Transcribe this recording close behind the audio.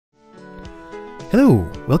Hello,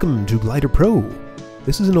 welcome to Glider Pro.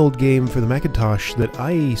 This is an old game for the Macintosh that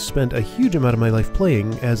I spent a huge amount of my life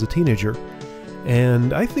playing as a teenager,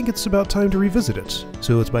 and I think it's about time to revisit it.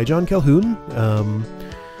 So it's by John Calhoun,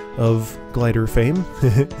 of Glider fame.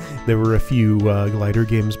 There were a few Glider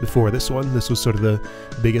games before this one. This was sort of the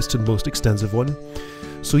biggest and most extensive one.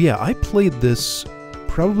 So yeah, I played this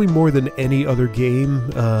probably more than any other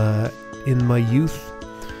game in my youth.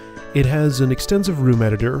 It has an extensive room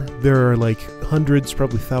editor. There are like hundreds,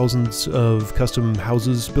 probably thousands of custom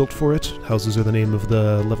houses built for it. Houses are the name of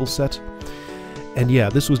the level set. And yeah,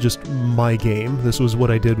 this was just my game. This was what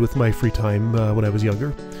I did with my free time when I was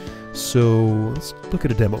younger. So let's look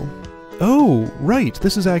at a demo. Oh, right,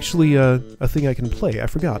 this is actually a thing I can play. I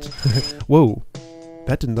forgot. Whoa,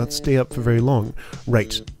 that did not stay up for very long.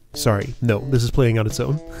 Right, sorry, no, this is playing on its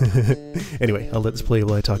own. Anyway, I'll let this play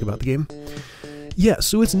while I talk about the game. Yeah,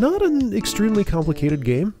 so it's not an extremely complicated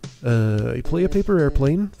game. You play a paper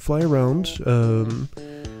airplane, fly around,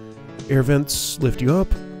 air vents lift you up,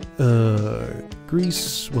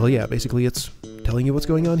 grease, well yeah, basically it's telling you what's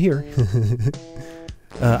going on here.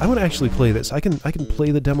 I want to actually play this. I can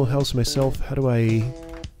play the demo house myself. How do I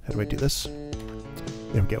do this?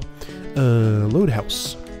 There we go. Load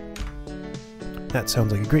house. That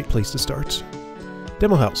sounds like a great place to start.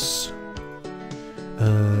 Demo house.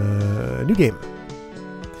 New game.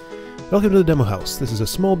 Welcome to the demo house. This is a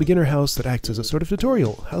small beginner house that acts as a sort of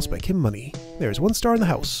tutorial. House by Kim Money. There's 1 star in the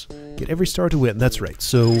house. Get every star to win. That's right.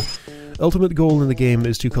 So, ultimate goal in the game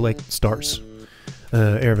is to collect stars.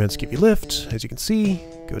 Air vents give you lift, as you can see.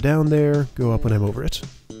 Go down there, go up when I'm over it.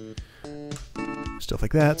 Stuff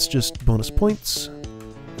like that's just bonus points.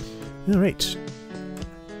 Alright.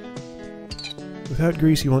 Without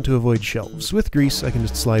grease, you want to avoid shelves. With grease, I can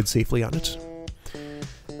just slide safely on it.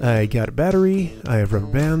 I got a battery, I have rubber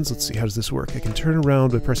bands. Let's see, how does this work? I can turn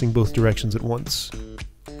around by pressing both directions at once.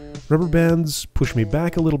 Rubber bands push me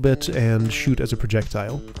back a little bit and shoot as a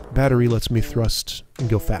projectile. Battery lets me thrust and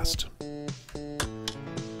go fast.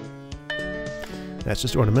 That's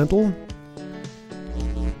just ornamental.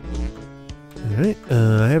 Alright,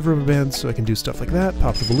 I have rubber bands so I can do stuff like that.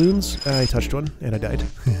 Pop the balloons. I touched one, and I died.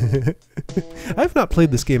 I've not played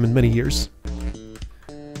this game in many years.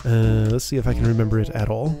 Let's see if I can remember it at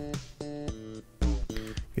all.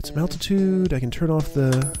 Get some altitude. I can turn off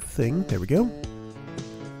the thing. There we go.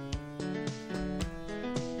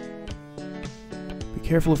 Be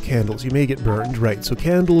careful of candles. You may get burned. Right, so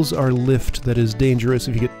candles are lift that is dangerous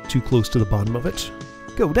if you get too close to the bottom of it.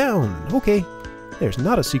 Go down! Okay. There's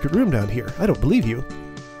not a secret room down here. I don't believe you.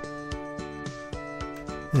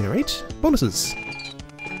 Alright, bonuses.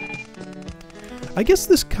 I guess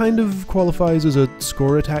this kind of qualifies as a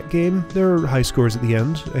score attack game. There are high scores at the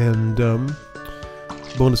end, and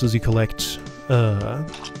bonuses you collect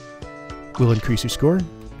will increase your score.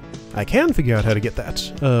 I can figure out how to get that.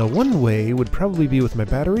 One way would probably be with my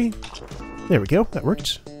battery. There we go, that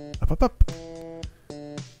worked. Up, up, up.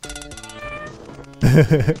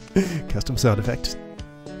 Custom sound effect.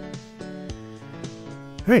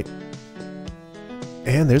 Alright.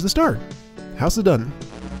 And there's the star. House is done.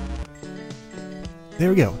 There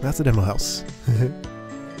we go, that's the demo house.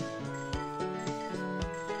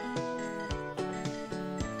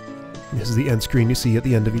 This is the end screen you see at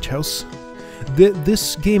the end of each house.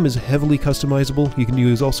 This game is heavily customizable. You can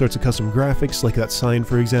use all sorts of custom graphics, like that sign,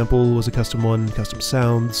 for example, was a custom one, custom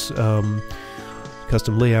sounds,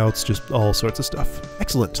 custom layouts, just all sorts of stuff.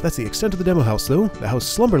 Excellent, that's the extent of the demo house, though. The house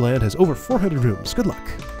Slumberland has over 400 rooms. Good luck.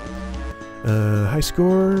 High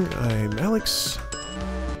score, I'm Alex.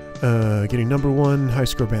 Getting #1, high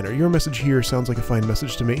score banner. Your message here sounds like a fine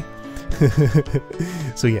message to me.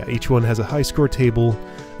 So yeah, each one has a high score table.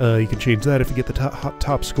 You can change that if you get the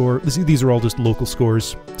top score. These are all just local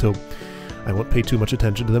scores, so I won't pay too much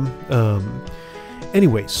attention to them.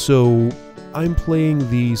 Anyway, so I'm playing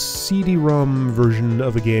the CD-ROM version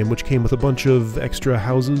of a game which came with a bunch of extra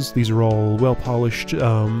houses. These are all well-polished.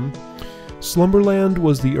 Slumberland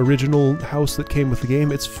was the original house that came with the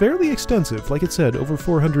game. It's fairly extensive, like it said, over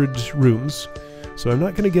 400 rooms. So I'm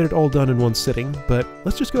not going to get it all done in one sitting, but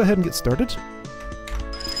let's just go ahead and get started.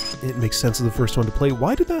 It makes sense of the first one to play.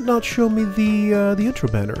 Why did that not show me the intro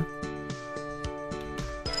banner?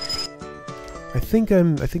 I think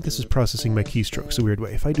this is processing my keystrokes a weird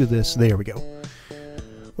way. If I do this, there we go.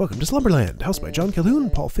 Welcome to Slumberland, house by John Calhoun,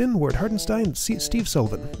 Paul Finn, Ward Hardenstein, and Steve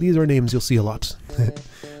Sullivan. These are names you'll see a lot.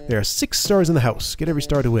 There are 6 stars in the house. Get every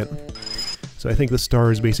star to win. So I think the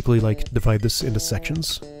stars basically like divide this into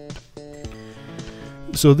sections.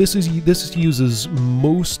 So this uses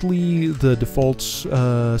mostly the default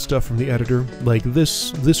stuff from the editor. Like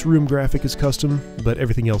this room graphic is custom, but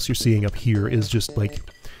everything else you're seeing up here is just like,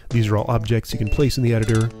 these are all objects you can place in the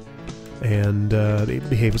editor, and they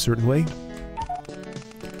behave a certain way.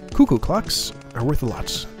 Cuckoo clocks are worth a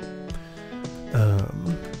lot.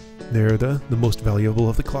 They're the most valuable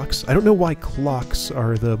of the clocks. I don't know why clocks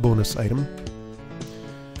are the bonus item.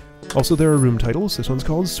 Also, there are room titles. This one's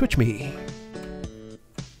called Switch Me.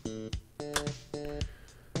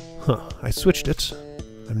 Huh, I switched it.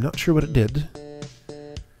 I'm not sure what it did.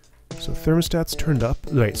 So thermostat's turned up.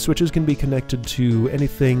 Right, switches can be connected to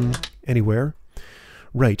anything, anywhere.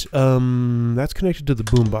 Right, that's connected to the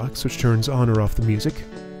boombox, which turns on or off the music.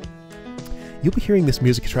 You'll be hearing this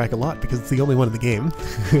music track a lot because it's the only one in the game.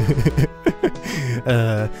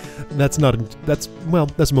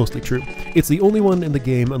 That's mostly true. It's the only one in the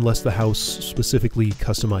game unless the house specifically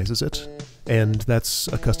customizes it. And that's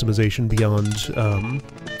a customization beyond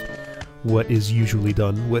what is usually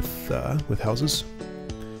done with houses.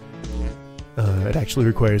 It actually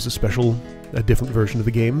requires a different version of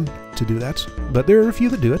the game to do that, but there are a few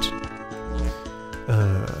that do it.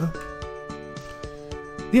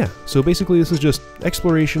 Yeah, so basically this is just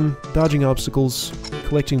exploration, dodging obstacles,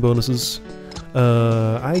 collecting bonuses.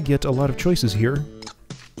 I get a lot of choices here.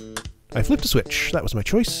 I flipped a switch. That was my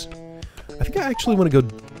choice. I think I actually want to go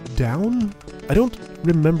down. I don't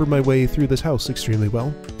remember my way through this house extremely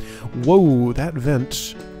well. Whoa, that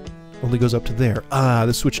vent only goes up to there. Ah,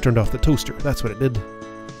 the switch turned off the toaster. That's what it did.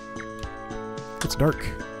 It's dark.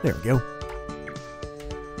 There we go.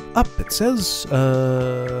 Up, it says.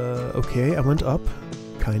 Okay, I went up.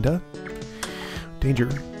 Kinda. Danger.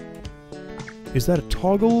 Is that a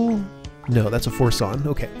toggle? No, that's a force on.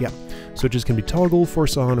 Okay, yeah. Switches can be toggle,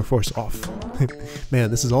 force on, or force off.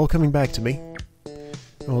 Man, this is all coming back to me.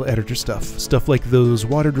 All editor stuff. Stuff like those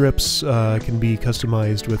water drips can be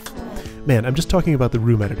customized with... Man, I'm just talking about the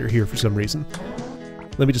room editor here for some reason.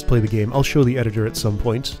 Let me just play the game. I'll show the editor at some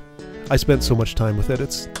point. I spent so much time with it,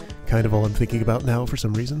 it's kind of all I'm thinking about now for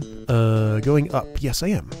some reason. Going up. Yes, I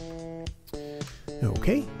am.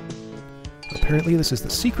 Okay. Apparently this is the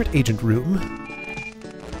secret agent room.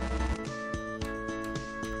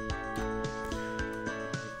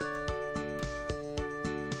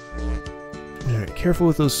 Alright, careful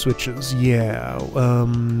with those switches. Yeah,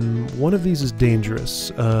 one of these is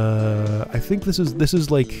dangerous. I think this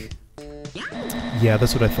is like... Yeah,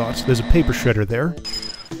 that's what I thought. There's a paper shredder there.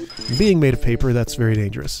 Being made of paper, that's very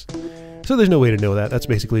dangerous. So there's no way to know that. That's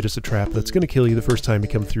basically just a trap that's going to kill you the first time you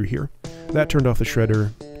come through here. That turned off the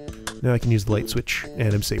shredder. Now I can use the light switch,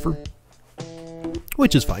 and I'm safer.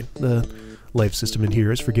 Which is fine. The life system in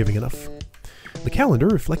here is forgiving enough. The calendar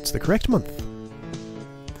reflects the correct month.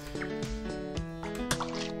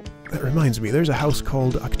 That reminds me, there's a house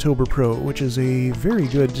called October Pro, which is a very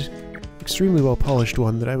good, extremely well-polished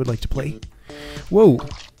one that I would like to play. Whoa!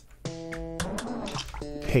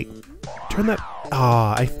 Hey, turn that...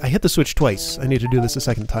 Ah, I hit the switch twice. I need to do this a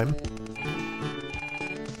second time.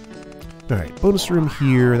 Alright, bonus room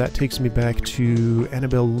here. That takes me back to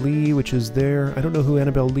Annabelle Lee, which is there. I don't know who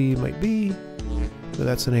Annabelle Lee might be, but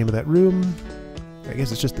that's the name of that room. I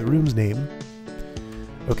guess it's just the room's name.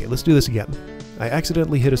 Okay, let's do this again. I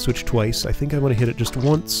accidentally hit a switch twice. I think I want to hit it just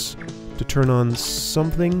once to turn on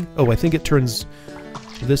something. Oh, I think it turns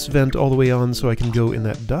this vent all the way on so I can go in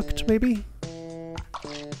that duct, maybe?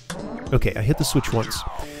 Okay, I hit the switch once.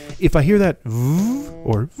 If I hear that v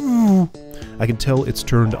or v, I can tell it's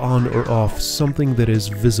turned on or off something that is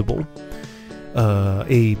visible.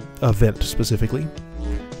 A vent, specifically.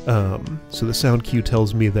 So the sound cue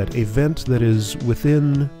tells me that a vent that is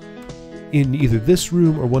in either this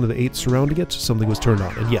room or one of the 8 surrounding it, something was turned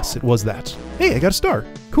on. And yes, it was that. Hey, I got a star!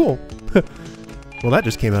 Cool! Well, that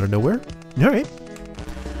just came out of nowhere. Alright.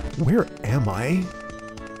 Where am I?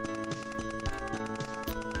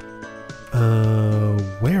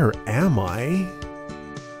 Where am I?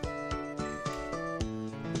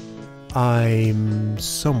 I'm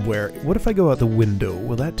somewhere. What if I go out the window?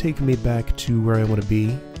 Will that take me back to where I want to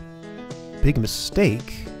be? Big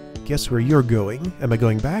mistake. Guess where you're going. Am I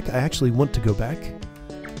going back? I actually want to go back.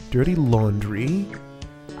 Dirty laundry.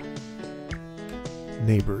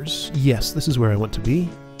 Neighbors. Yes, this is where I want to be.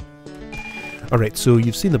 Alright, so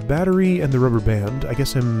you've seen the battery and the rubber band. I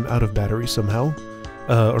guess I'm out of battery somehow.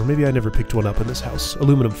 Or maybe I never picked one up in this house.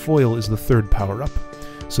 Aluminum foil is the 3rd power-up.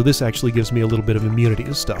 So this actually gives me a little bit of immunity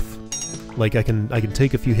to stuff. Like, I can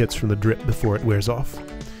take a few hits from the drip before it wears off.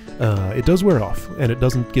 It does wear off, and it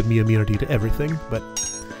doesn't give me immunity to everything, but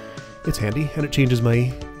it's handy, and it changes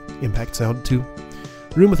my impact sound too.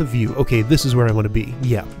 Room with a view. Okay, this is where I want to be.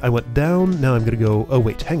 Yeah, I went down, now I'm gonna go... Oh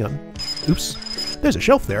wait, hang on. Oops. There's a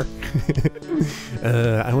shelf there.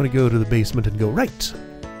 I want to go to the basement and go right.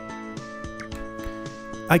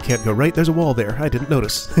 I can't go right, there's a wall there. I didn't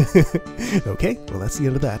notice. Okay, well that's the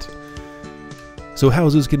end of that. So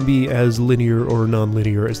houses can be as linear or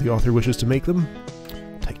non-linear as the author wishes to make them.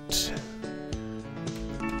 Tight.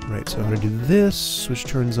 Right, so I'm going to do this, which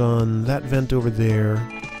turns on that vent over there.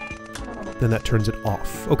 Then that turns it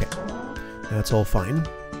off. Okay, that's all fine.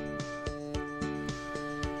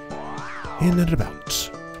 In and about.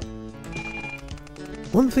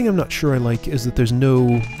 One thing I'm not sure I like is that there's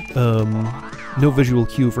no visual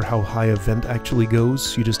cue for how high a vent actually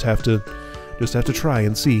goes. You just have to try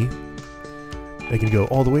and see. They can go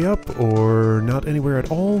all the way up, or not anywhere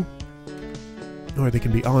at all. Or they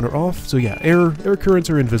can be on or off. So yeah, air currents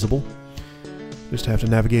are invisible. Just have to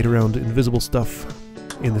navigate around invisible stuff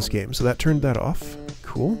in this game. So that turned that off.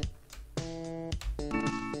 Cool.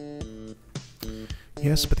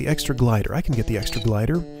 Yes, but the extra glider. I can get the extra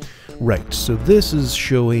glider. Right, so this is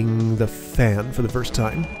showing the fan for the first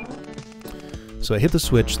time. So I hit the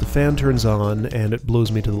switch, the fan turns on, and it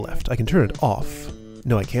blows me to the left. I can turn it off.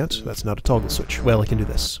 No, I can't. That's not a toggle switch. Well, I can do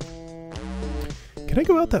this. Can I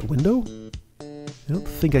go out that window? I don't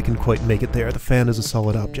think I can quite make it there. The fan is a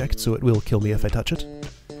solid object, so it will kill me if I touch it.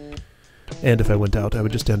 And if I went out, I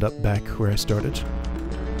would just end up back where I started.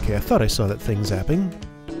 Okay, I thought I saw that thing zapping.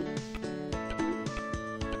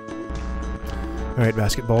 Alright,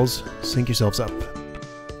 basketballs, sync yourselves up.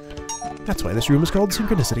 That's why this room is called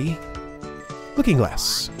Synchronicity. Looking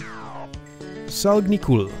glass.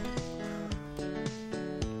 Salgnikul.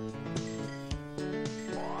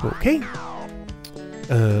 Okay.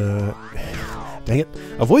 Dang it.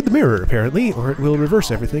 Avoid the mirror, apparently, or it will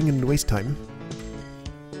reverse everything and waste time.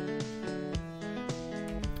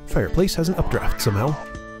 Fireplace has an updraft somehow.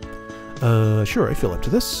 Sure, I feel up to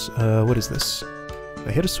this. What is this?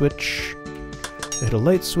 I hit a switch. I hit a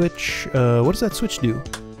light switch. What does that switch do?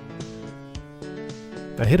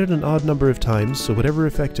 I hit it an odd number of times, so whatever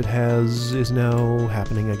effect it has is now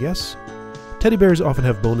happening, I guess. Teddy bears often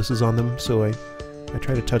have bonuses on them, so I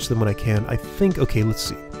try to touch them when I can. I think... Okay, let's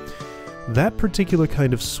see. That particular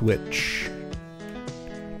kind of switch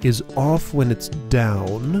is off when it's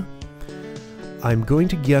down. I'm going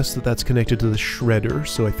to guess that that's connected to the shredder,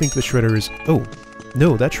 so I think the shredder is... Oh,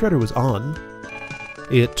 no, that shredder was on.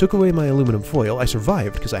 It took away my aluminum foil. I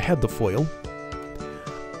survived because I had the foil.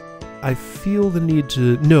 I feel the need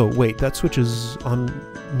to... No, wait, that switch is on...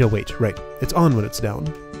 No, wait, right. It's on when it's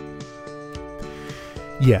down.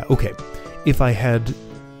 Yeah, okay. If I had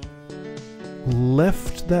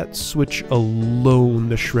left that switch alone,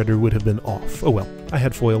 the shredder would have been off. Oh well, I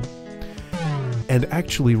had foil. And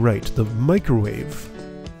actually, right, the microwave...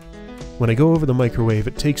 When I go over the microwave,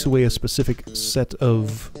 it takes away a specific set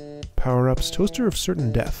of power-ups. Toaster of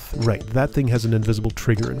certain death. Right, that thing has an invisible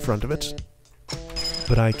trigger in front of it.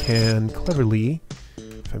 But I can cleverly,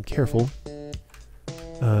 if I'm careful,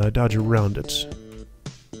 dodge around it.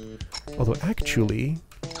 Although actually,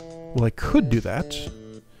 well, I could do that.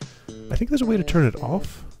 I think there's a way to turn it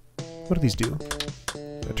off. What do these do?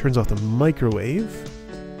 It turns off the microwave.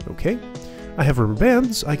 Okay. I have rubber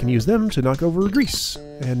bands. I can use them to knock over grease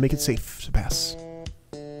and make it safe to pass.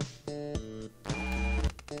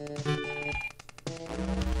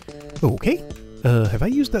 Okay. Have I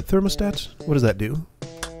used that thermostat? What does that do?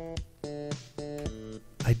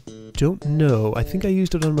 I don't know. I think I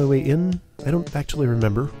used it on my way in. I don't actually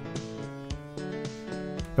remember.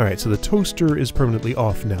 Alright, so the toaster is permanently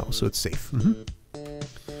off now, so it's safe.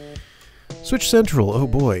 Switch central. Oh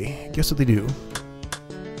boy. Guess what they do.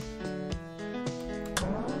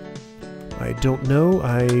 I don't know.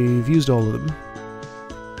 I've used all of them.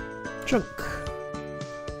 Junk.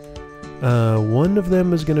 One of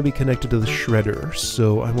them is going to be connected to the shredder,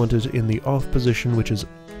 so I want it in the off position, which is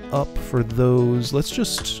up for those. Let's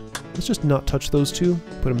just not touch those two.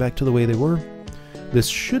 Put them back to the way they were. This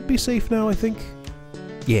should be safe now, I think.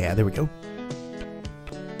 Yeah, there we go.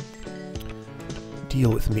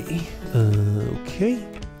 Deal with me. Okay.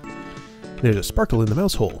 There's a sparkle in the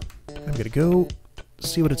mouse hole. I'm gonna go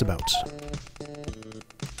see what it's about.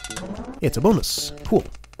 It's a bonus. Cool.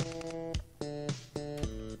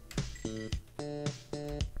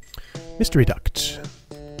 Mystery duct.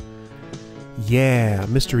 Yeah,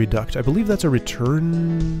 mystery duct. I believe that's a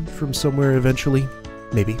return from somewhere eventually.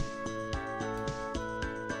 Maybe.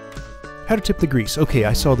 How to tip the grease. Okay,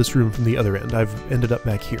 I saw this room from the other end. I've ended up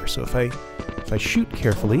back here. So if I shoot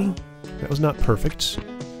carefully, that was not perfect.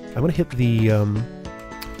 I want to hit the I want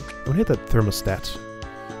to hit that thermostat.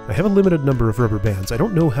 I have a limited number of rubber bands. I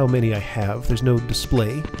don't know how many I have. There's no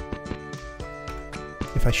display.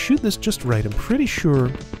 If I shoot this just right, I'm pretty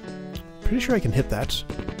sure I can hit that.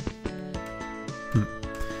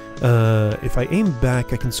 If I aim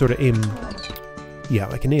back, I can sort of aim... Yeah,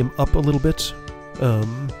 I can aim up a little bit.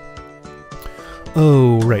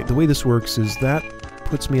 Oh, right. The way this works is that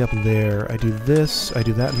puts me up there. I do this, I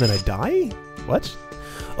do that, and then I die? What?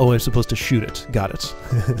 Oh, I'm supposed to shoot it. Got it.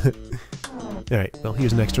 Alright, well,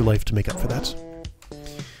 here's an extra life to make up for that.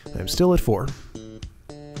 I'm still at 4.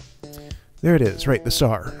 There it is. Right, the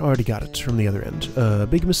star. Already got it from the other end.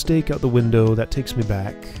 Big mistake out the window. That takes me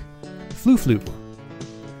back. Flew.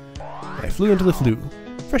 I flew into the flue.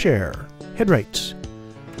 Fresh air. Head right.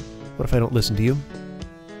 What if I don't listen to you?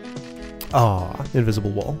 Ah,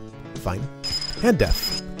 invisible wall. Fine. And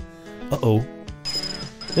death. Uh-oh.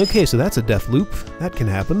 Okay, so that's a death loop. That can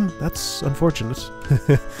happen. That's unfortunate.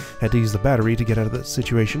 Had to use the battery to get out of the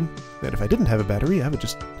situation. And if I didn't have a battery, I would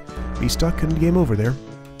just be stuck and game over there.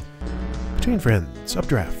 Between friends.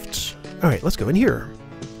 Updraft. Alright, let's go in here.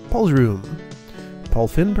 Paul's room. Paul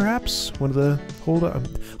Finn, perhaps? One of the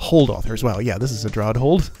hold authors. Wow, yeah, this is a draw to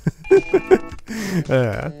hold.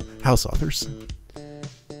 House authors.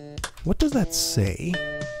 What does that say?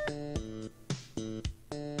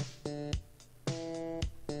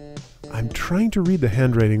 I'm trying to read the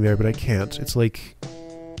handwriting there, but I can't. It's like...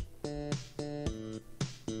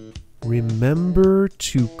 Remember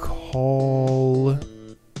to call...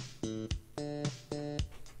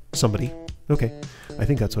 somebody. Okay. I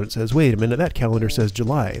think that's what it says. Wait a minute, that calendar says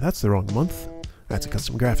July. That's the wrong month. That's a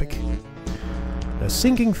custom graphic. A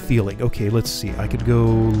sinking feeling. Okay, let's see. I could go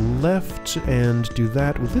left and do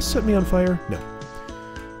that. Will this set me on fire? No.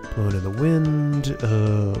 Blowing in the wind.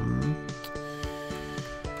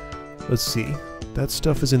 Let's see. That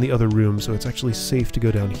stuff is in the other room, so it's actually safe to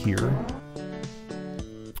go down here.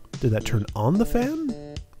 Did that turn on the fan?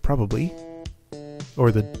 Probably.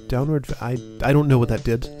 Or the downward... I don't know what that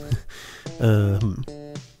did.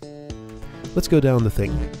 Let's go down the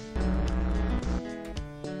thing.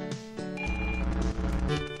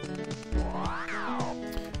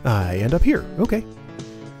 I end up here. Okay.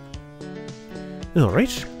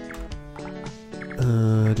 Alright.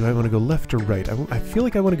 Do I want to go left or right? I feel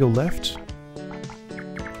like I want to go left.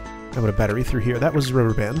 I want a battery through here. That was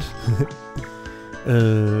rubber band.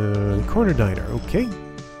 Corner diner. Okay.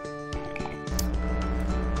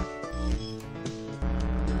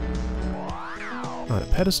 On a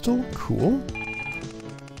pedestal. Cool.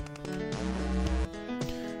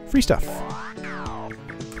 Free stuff.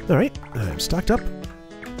 Alright. I'm stocked up.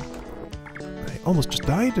 I almost just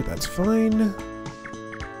died. That's fine.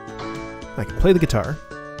 I can play the guitar.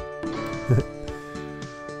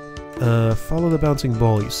 Follow the bouncing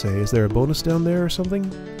ball, you say. Is there a bonus down there or something?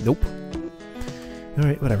 Nope.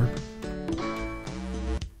 Alright, whatever.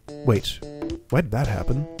 Wait. Why did that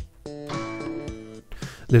happen?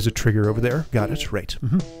 There's a trigger over there. Got it. Right.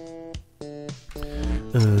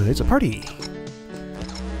 It's a party.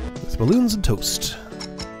 With balloons and toast.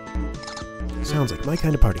 Sounds like my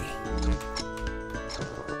kind of party.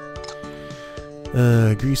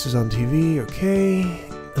 Grease is on TV. Okay.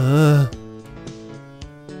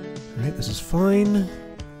 Alright, this is fine.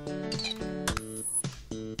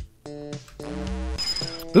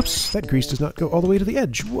 Oops, that grease does not go all the way to the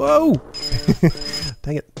edge. Whoa!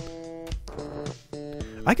 Dang it.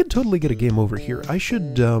 I could totally get a game over here. I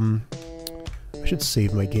should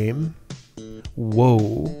save my game.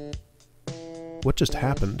 Whoa. What just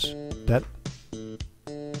happened? That...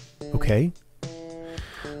 Okay.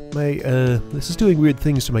 This is doing weird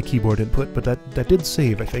things to my keyboard input, but that did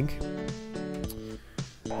save, I think.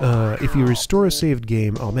 If you restore a saved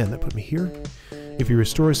game... Oh man, that put me here. If you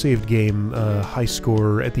restore a saved game, high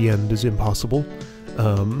score at the end is impossible.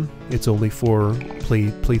 It's only for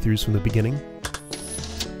playthroughs from the beginning.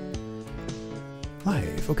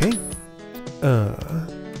 Live, okay.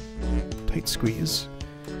 Tight squeeze.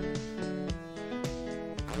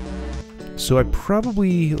 So I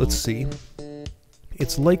probably... Let's see.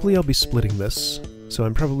 It's likely I'll be splitting this, so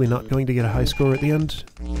I'm probably not going to get a high score at the end.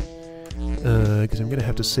 Because I'm going to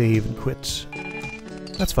have to save and quit.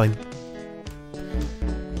 That's fine.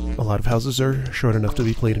 A lot of houses are short enough to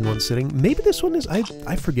be played in one sitting. Maybe this one is...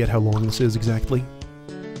 I forget how long this is exactly.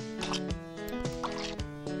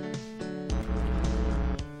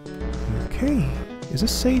 Okay. Is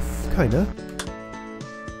this safe? Kinda.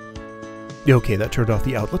 Okay, that turned off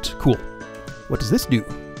the outlet. Cool. What does this do?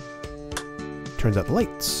 Turns out the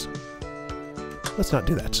lights. Let's not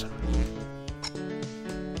do that.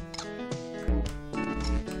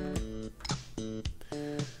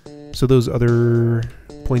 So those other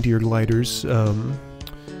pointier gliders,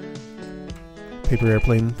 paper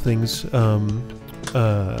airplane things.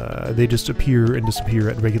 They just appear and disappear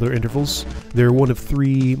at regular intervals. They're one of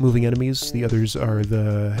 3 moving enemies. The others are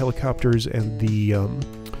the helicopters and the,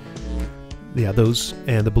 yeah, those,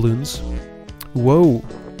 and the balloons. Whoa!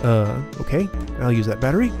 Okay, I'll use that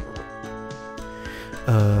battery.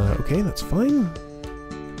 Okay, that's fine.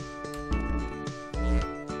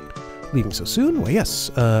 Leaving so soon? Why,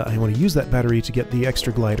 yes. I want to use that battery to get the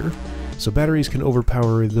extra glider. So batteries can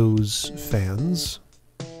overpower those fans.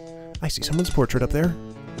 I see someone's portrait up there.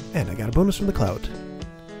 And I got a bonus from the cloud.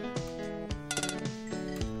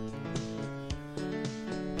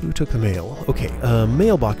 Who took the mail? Okay,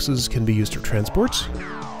 mailboxes can be used for transport.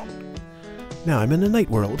 Now I'm in a night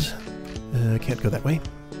world. Can't go that way.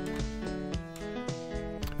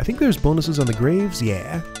 I think there's bonuses on the graves,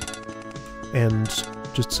 yeah. And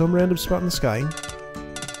just some random spot in the sky.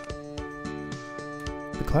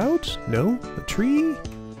 The cloud? No. The tree?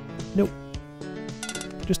 Nope.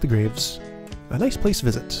 Just the graves. A nice place to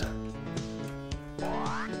visit.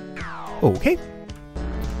 Okay.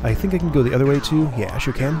 I think I can go the other way too. Yeah, I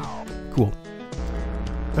sure can. Cool.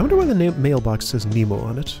 I wonder why the mailbox says Nemo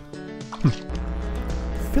on it.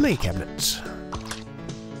 Filet cabinet.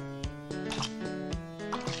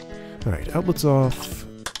 Alright, outlets off.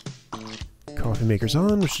 Coffee maker's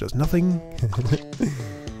on, which does nothing.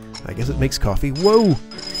 I guess it makes coffee. Whoa!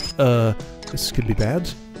 This could be bad.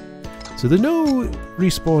 So there's no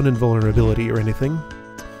respawn invulnerability or anything.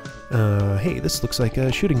 Hey, this looks like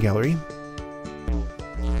a shooting gallery.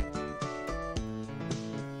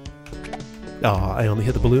 Ah, I only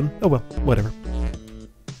hit the balloon. Oh well, whatever.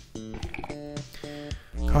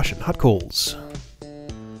 Caution, hot coals.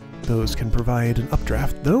 Those can provide an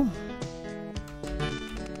updraft, though.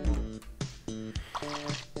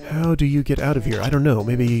 How do you get out of here? I don't know.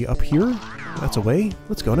 Maybe up here? That's a way.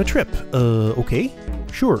 Let's go on a trip. Okay.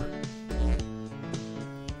 Sure.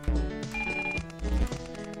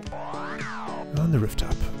 On the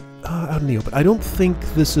rooftop. Out in the open. I don't think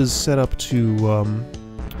this is set up to,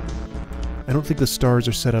 I don't think the stars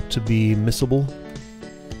are set up to be missable.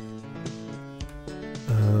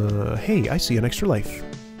 Hey, I see an extra life.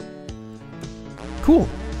 Cool.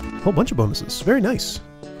 Whole bunch of bonuses. Very nice.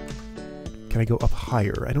 Can I go up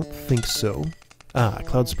higher? I don't think so. Ah,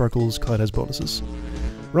 cloud sparkles, cloud has bonuses.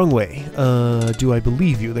 Wrong way. Do I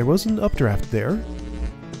believe you? There was an updraft there.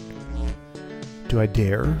 Do I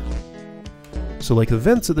dare? So, like, the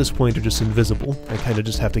vents at this point are just invisible. I kind of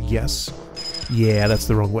just have to guess. Yeah, that's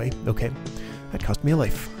the wrong way. Okay. That cost me a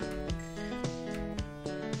life.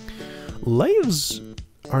 Lives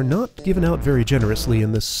are not given out very generously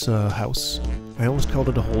in this house. I almost called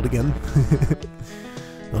it a hold again.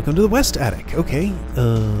 Welcome to the west attic. Okay.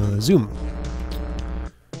 Zoom.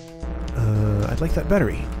 I'd like that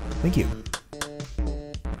battery. Thank you.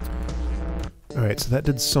 Alright, so that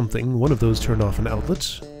did something. One of those turned off an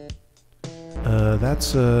outlet.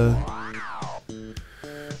 That's, oh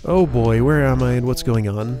boy, where am I and what's going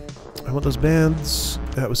on? I want those bands.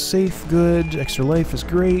 That was safe, good. Extra life is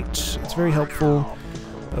great. It's very helpful.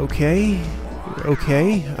 Okay.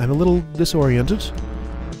 Okay. I'm a little disoriented.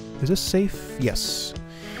 Is this safe? Yes.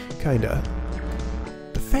 Kinda.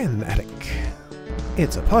 The fan attic.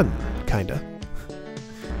 It's a pun. Kinda.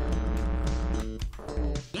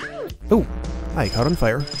 Oh! I caught on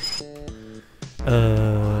fire.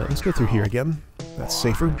 Let's go through here again. That's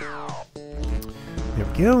safer. There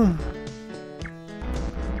we go.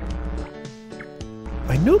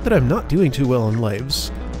 I note that I'm not doing too well on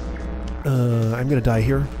lives. I'm gonna die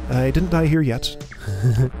here. I didn't die here yet.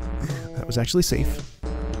 That was actually safe.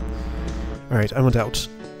 Alright, I want out.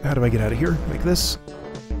 How do I get out of here? Like this?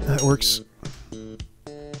 That works.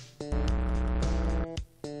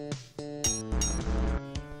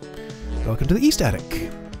 Welcome to the east attic.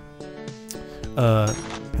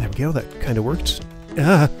 There we go, that kind of worked.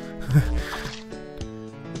 Ah!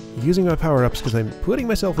 Using my power-ups because I'm putting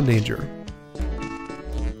myself in danger.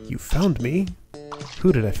 You found me.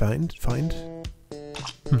 Who did I find?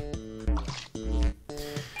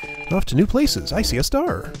 Off to new places. I see a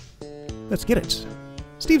star. Let's get it.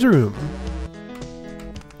 Steve's room.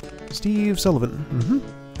 Steve Sullivan.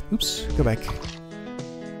 Oops, go back.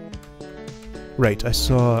 Right, I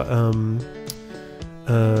saw,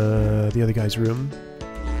 the other guy's room.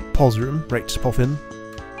 Paul's room. Right, Paul Finn.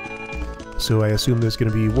 So I assume there's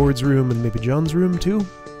going to be Ward's room and maybe John's room, too?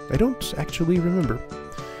 I don't actually remember.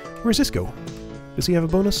 Where's Cisco? Does he have a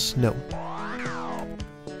bonus? No.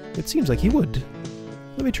 It seems like he would.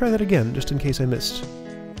 Let me try that again, just in case I missed.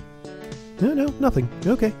 No, nothing.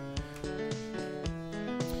 Okay.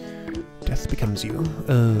 Death becomes you.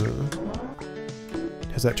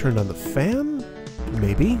 Has that turned on the fan?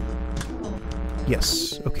 Maybe.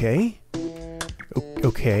 Yes, okay.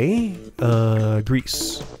 Okay.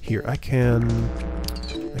 Grease. Here, I can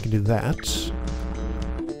do that.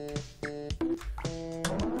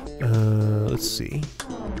 Let's see.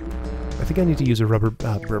 I think I need to use a rubber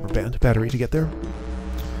band battery to get there.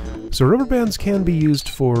 So rubber bands can be used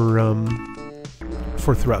for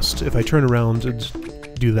thrust. If I turn around and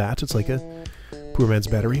do that, it's like a poor man's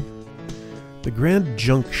battery. The Grand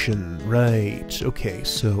Junction, right. Okay,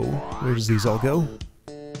 so where does these all go?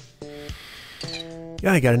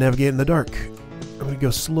 Yeah, I gotta navigate in the dark. I'm gonna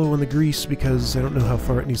go slow on the grease because I don't know how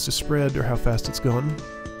far it needs to spread or how fast it's gone.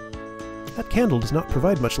 That candle does not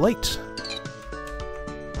provide much light.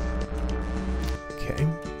 Okay.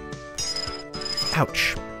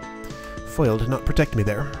 Ouch. Foil did not protect me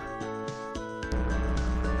there.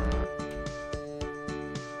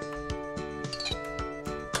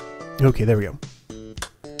 Okay, there we go.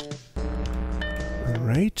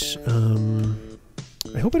 Alright,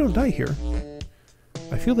 I hope I don't die here.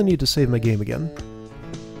 I feel the need to save my game again.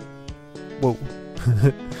 Whoa.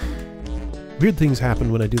 Weird things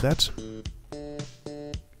happen when I do that.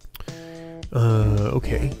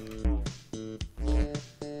 Okay.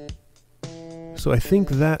 So I think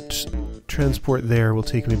that transport there will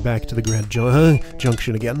take me back to the Grand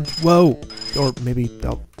Junction again. Whoa! Or maybe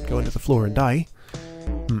I'll go into the floor and die.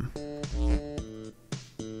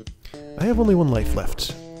 I have only one life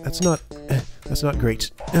left. That's not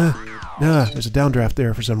great. There's a downdraft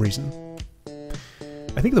there for some reason.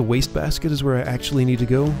 I think the wastebasket is where I actually need to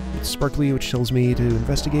go. It's sparkly, which tells me to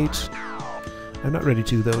investigate. I'm not ready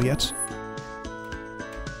to, though, yet.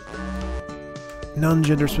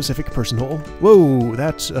 Non-gender specific person hole. Whoa,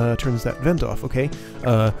 that turns that vent off. Okay,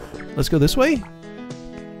 let's go this way.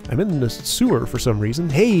 I'm in the sewer for some reason.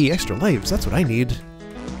 Hey, extra lives, that's what I need.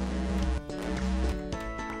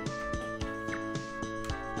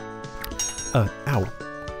 Ow.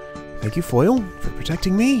 Thank you, Foil, for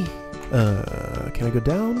protecting me. Can I go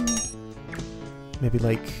down? Maybe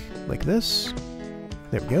like this?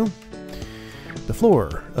 There we go. The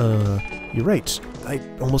floor. You're right. I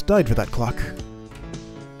almost died for that clock.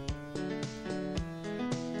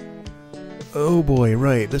 Oh boy,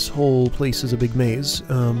 right. This whole place is a big maze.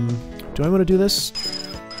 Do I want to do this?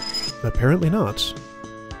 Apparently not.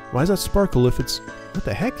 Why is that sparkle if it's... What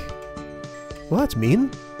the heck? Well, that's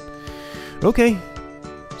mean. Okay.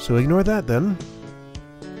 So ignore that then.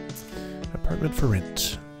 Apartment for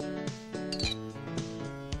rent.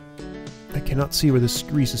 I cannot see where this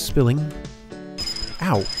grease is spilling.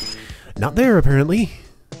 Ow. Not there, apparently.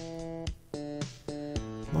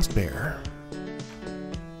 Lost bear.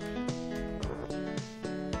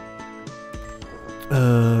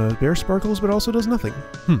 Bear sparkles, but also does nothing.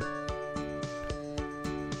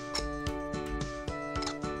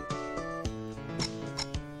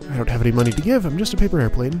 I don't have any money to give, I'm just a paper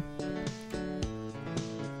airplane.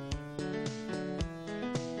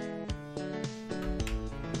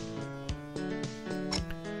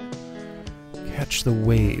 Catch the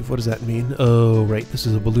wave, what does that mean? Oh, right, this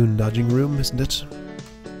is a balloon dodging room, isn't it?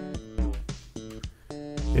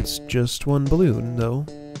 It's just one balloon, though.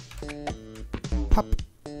 Pop!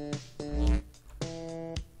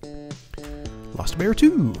 Lost bear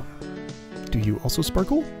 2! Do you also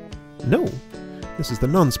sparkle? No! This is the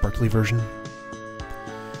non-sparkly version.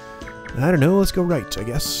 I don't know, let's go right, I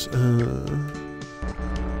guess.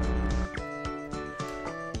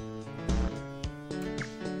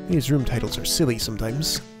 These room titles are silly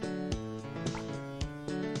sometimes.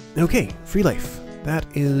 Okay, free life. That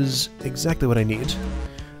is exactly what I need.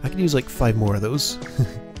 I could use like 5 more of those.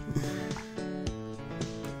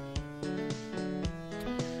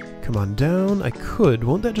 Come on down. I could.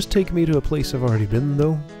 Won't that just take me to a place I've already been,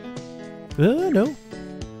 though? No.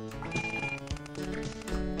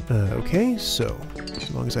 Okay, so,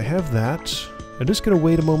 as long as I have that, I'm just gonna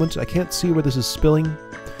wait a moment. I can't see where this is spilling.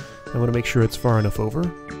 I want to make sure it's far enough over.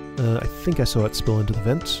 I think I saw it spill into the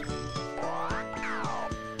vent.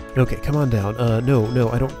 Okay, come on down. No,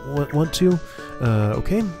 I don't want to.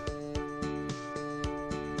 Okay.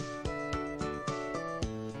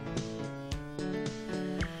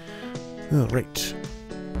 Alright.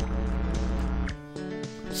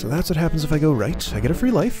 So that's what happens if I go right. I get a free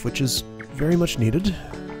life, which is very much needed.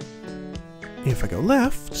 If I go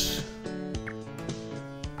left...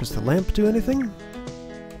 Does the lamp do anything?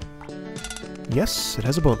 Yes, it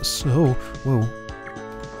has a bonus. Oh, whoa.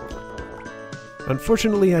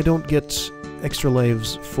 Unfortunately, I don't get extra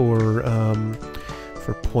lives for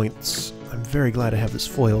points. I'm very glad I have this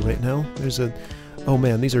foil right now. There's a... Oh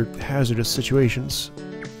man, these are hazardous situations.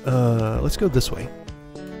 Let's go this way.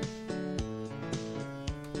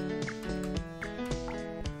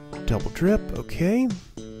 Double drip, okay.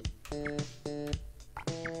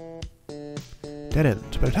 Dead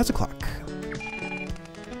end, but it has a clock.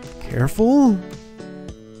 Careful.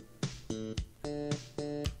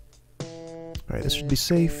 Alright, this should be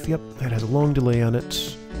safe. Yep, that has a long delay on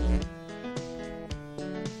it.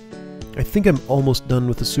 I think I'm almost done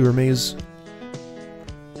with the sewer maze.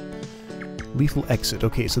 Lethal exit.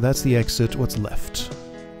 Okay, so that's the exit. What's left?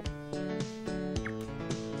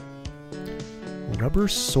 Rubber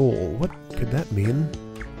sole. What could that mean?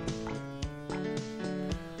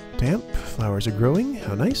 Damp. Flowers are growing.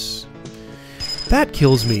 How nice. That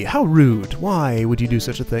kills me. How rude. Why would you do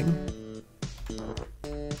such a thing?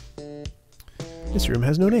 This room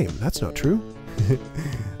has no name. That's not true.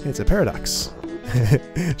 It's a paradox.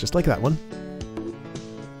 Just like that one.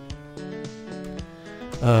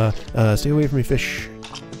 Stay away from me, fish.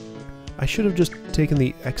 I should have just taken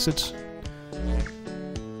the exit.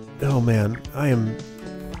 Oh man, I am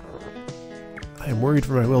worried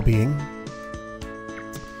for my well-being.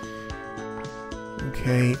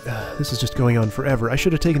 Okay, this is just going on forever. I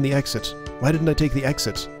should have taken the exit. Why didn't I take the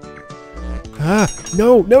exit? Ah!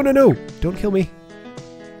 No! No, no, no! Don't kill me.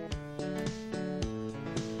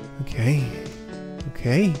 Okay.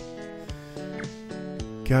 Okay.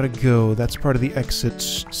 Gotta go. That's part of the exit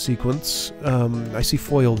sequence. I see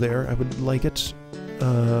foil there. I would like it.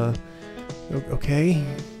 Okay.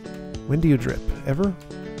 When do you drip? Ever?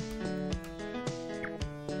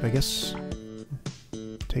 I guess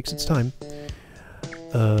takes its time.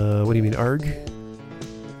 What do you mean, ARG?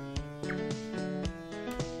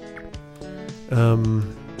 Oh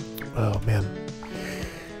man.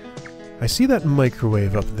 I see that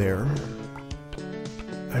microwave up there.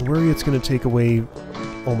 I worry it's gonna take away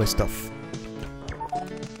all my stuff.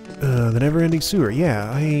 The never-ending sewer.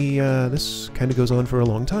 Yeah, this kind of goes on for a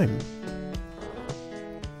long time.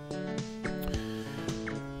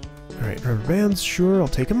 Alright, rubber bands, sure, I'll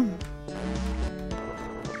take them.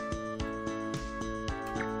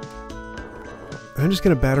 I'm just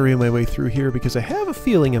gonna battery my way through here because I have a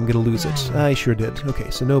feeling I'm gonna lose it. I sure did. Okay,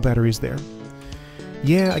 so no batteries there.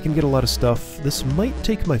 Yeah, I can get a lot of stuff. This might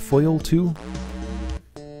take my foil, too.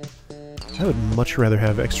 I would much rather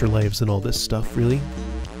have extra lives than all this stuff, really.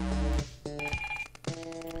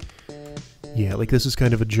 Yeah, like this is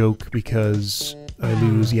kind of a joke because I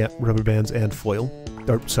lose, yeah, rubber bands and foil.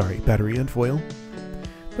 Or, sorry, battery and foil.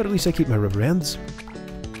 But at least I keep my rubber bands.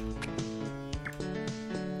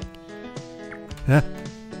 Ah.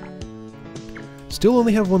 Still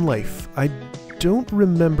only have one life. I don't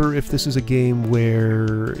remember if this is a game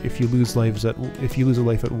where if you lose a life at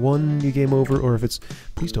 1, you game over, or if it's...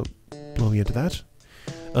 Please don't blow me into that.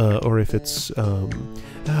 Or if it's... or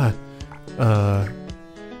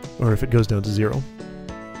if it goes down to 0.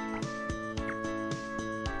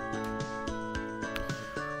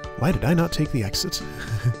 Why did I not take the exit?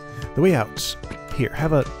 The way out. Here,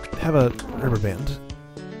 have a rubber band.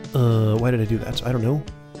 Why did I do that? I don't know.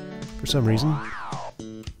 For some reason.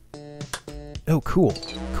 Oh, cool.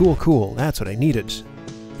 Cool, cool. That's what I needed.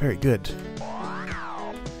 Very good.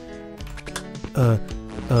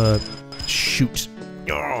 Shoot.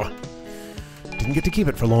 Oh, didn't get to keep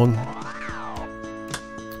it for long.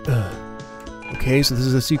 Okay, so this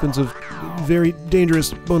is a sequence of very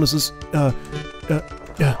dangerous bonuses.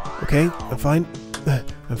 Okay, I'm fine.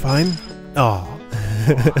 I'm fine. Oh.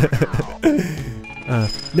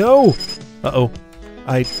 No! Uh-oh.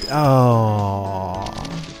 Oh.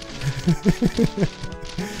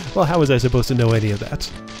 Well, how was I supposed to know any of that?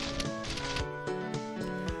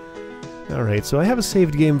 Alright, so I have a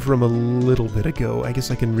saved game from a little bit ago. I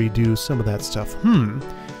guess I can redo some of that stuff.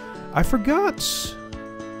 I forgot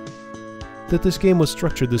that this game was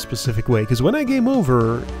structured this specific way, because when I game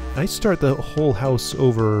over, I start the whole house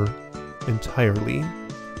over entirely.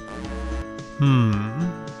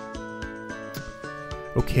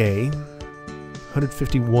 Okay.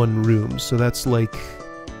 151 rooms, so that's like...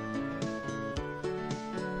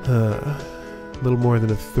 a little more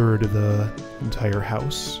than a third of the entire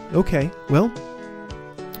house. Okay, well,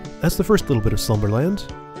 that's the first little bit of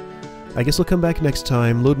Slumberland. I guess I'll come back next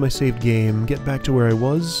time, load my saved game, get back to where I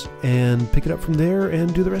was, and pick it up from there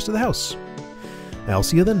and do the rest of the house. I'll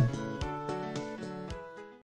see you then.